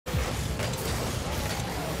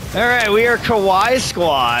Alright, we are Kawaii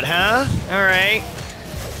Squad, huh? Alright.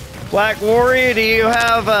 Black Warrior, do you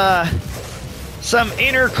have some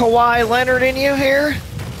inner Kawhi Leonard in you here?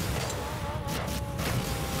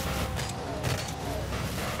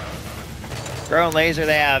 Drone Laser,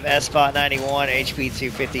 they have S13, HP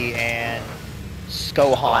 250, and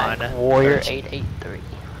Skohan. Black Warrior 883.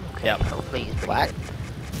 Okay, yep. so please Black.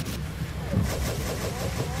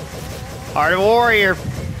 Heart of Warrior.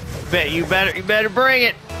 Bet you better bring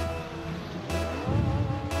it.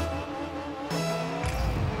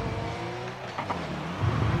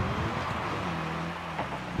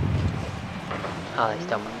 Oh, they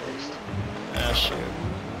stole my boost. Oh shoot.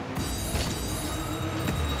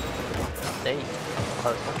 There you go.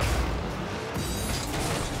 Close one.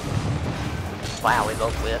 Wow, we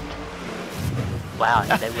both whipped. Wow,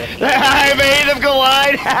 they whipped. I made them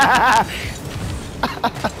collide.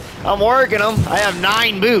 I'm working them. I have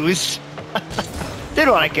 9 boosts. Did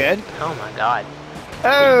what I could. Oh my god.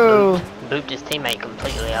 Oh. Booped his teammate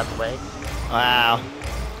completely out the way. Wow.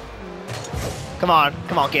 Come on,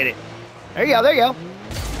 get it. There you go, there you go.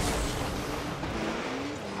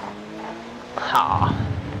 Aw.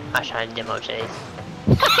 I was trying to demo chase.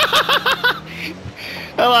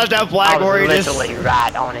 I love that Black Warrior just... literally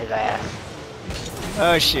right on his ass.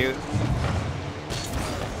 Oh shoot.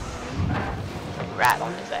 Right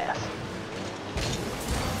on his ass.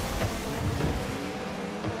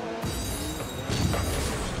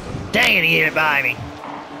 Dang it, he hit it by me.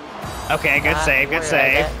 Okay, good save, good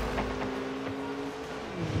save.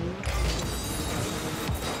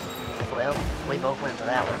 Well, we both went for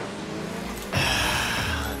that one.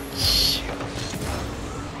 Shoot.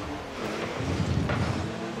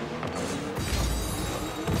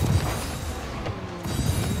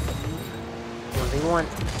 1v1.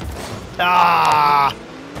 Ah!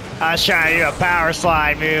 I was trying to do a power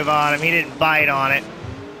slide move on him. He didn't bite on it.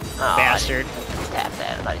 Oh, Bastard. Tap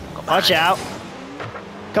that. I thought he was gonna go Watch behind.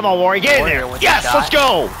 out. Come on, Warrior, get in there. Warrior Yes, let's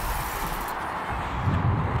go!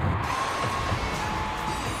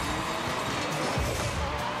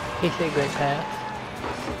 He said great pass.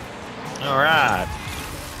 Alright.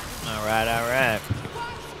 Alright.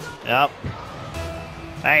 Yep.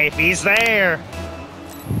 Hey, if he's there,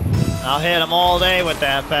 I'll hit him all day with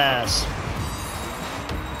that pass.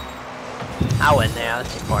 I wasn't there. I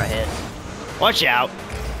was too far ahead. Watch out.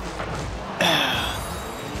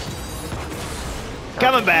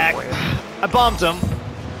 Coming back. I bumped him.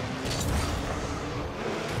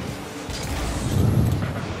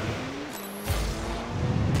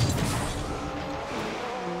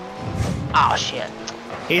 Oh shit.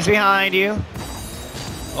 He's behind you.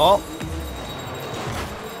 Oh.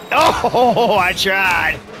 Oh, I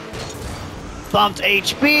tried. Bumped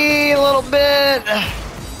HP a little bit.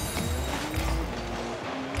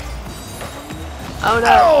 Oh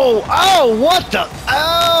no. Oh, what the?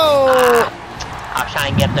 Oh. I was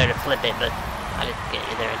trying to get up there to flip it, but I didn't get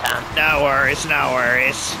you there in time. No worries.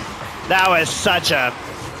 That was such a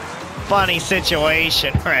funny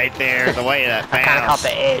situation right there, the way that I kind of caught bounced.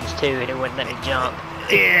 the edge too, and it wouldn't let me jump.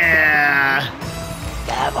 Yeah.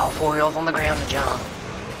 To have all 4 wheels on the ground to jump.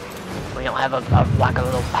 We don't have like a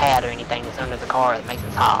little pad or anything that's under the car that makes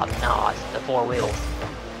us hop. No, it's the 4 wheels.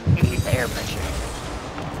 You use the air pressure.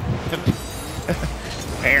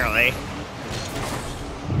 Apparently.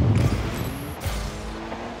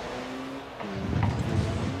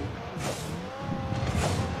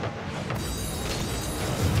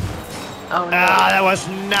 Oh no. Ah, that was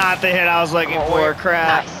not the hit I was looking for.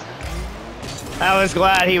 Crap. Nice. I was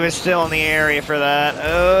glad he was still in the area for that.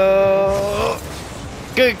 Oh.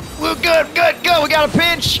 Good. Good. We got a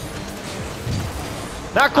pinch.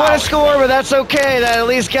 Not quite a score, but that's okay. That at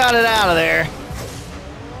least got it out of there.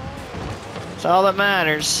 That's all that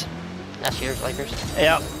matters. That's yours, Lakers.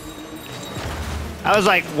 Yep. I was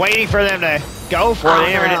like waiting for them to go for it.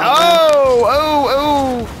 They never did. no.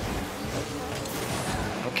 Oh.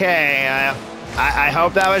 Okay. I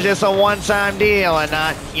hope that was just a one-time deal and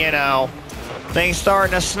not, you know, things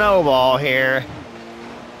starting to snowball here.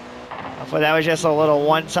 Hopefully that was just a little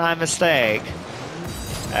one-time mistake.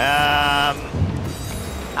 I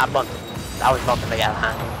was bumping the guy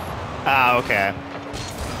behind me. Oh, okay.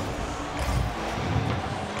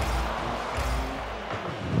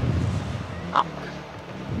 Oh.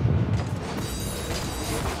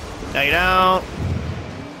 No, you don't.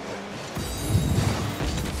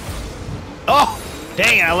 Oh!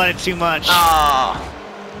 Dang it, I let it too much. Oh.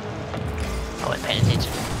 I wasn't paying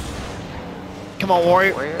attention. Come on,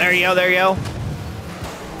 Warrior. There you go.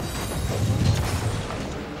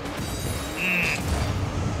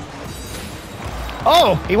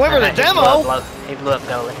 Oh, he went for the demo. He blew up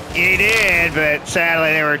Goalie. He did, but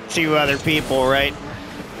sadly there were 2 other people right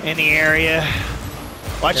in the area.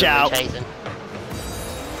 Watch out. Chasing.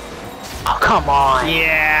 Oh, come on.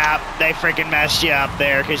 Yeah, they freaking messed you up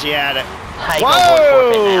there because you had it. How you gonna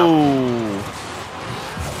forfeit now?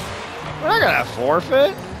 We're not gonna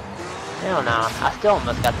forfeit. Hell no. I still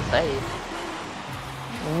almost got the save.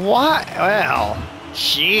 What? Well,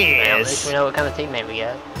 jeez. Well, at least we know what kind of teammate we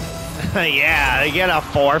got. Yeah, they get a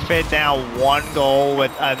forfeit down 1 goal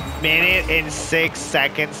with 1 minute and 6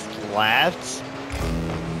 seconds left.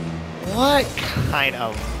 What kind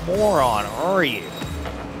of moron are you?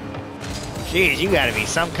 Jeez, you gotta be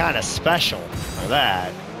some kind of special for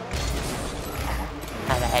that.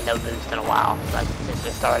 I haven't had no boost in a while, like since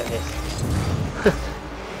we started this.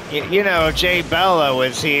 You know, Jay Bella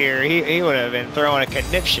was here. He would have been throwing a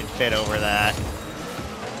conniption fit over that.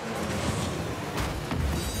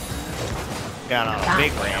 Got on a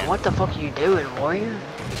big man. What the fuck are you doing, Warrior?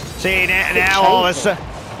 See, now all of a sudden...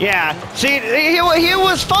 Yeah, see, he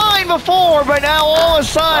was fine before, but now all of a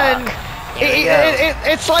sudden...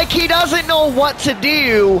 It's like he doesn't know what to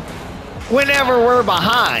do whenever we're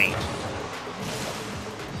behind.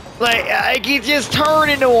 Like he just turned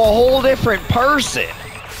into a whole different person.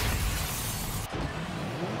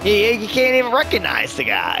 You can't even recognize the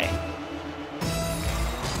guy.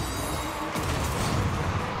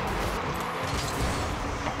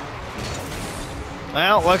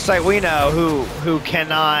 Well, looks like we know who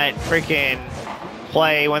cannot freaking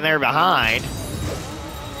play when they're behind.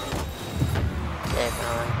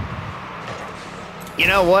 You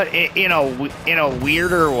know what? In a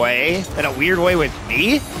weird way with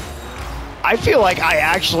me, I feel like I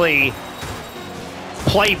actually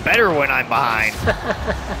play better when I'm behind.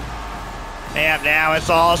 Yep, now it's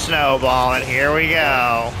all snowballing. Here we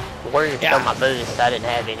go. Warrior stole my boost. I didn't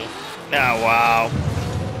have any. Oh, wow.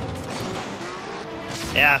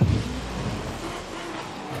 Yeah.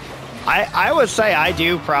 I would say I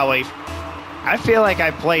do probably... I feel like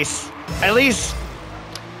I play... At least...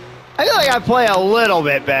 I feel like I play a little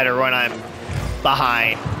bit better when I'm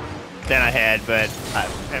behind than ahead, but I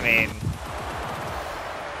mean,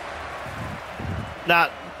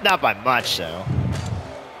 not by much though.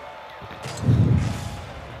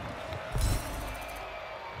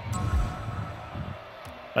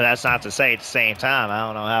 But that's not to say at the same time I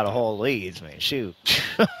don't know how to hold leads. I mean, shoot.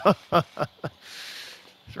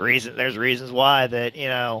 There's reasons why that, you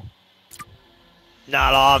know,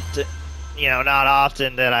 not often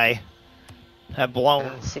that I have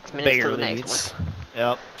blown 6 minutes bigger to the leads. next one.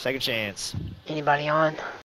 Yep, second chance. Anybody on?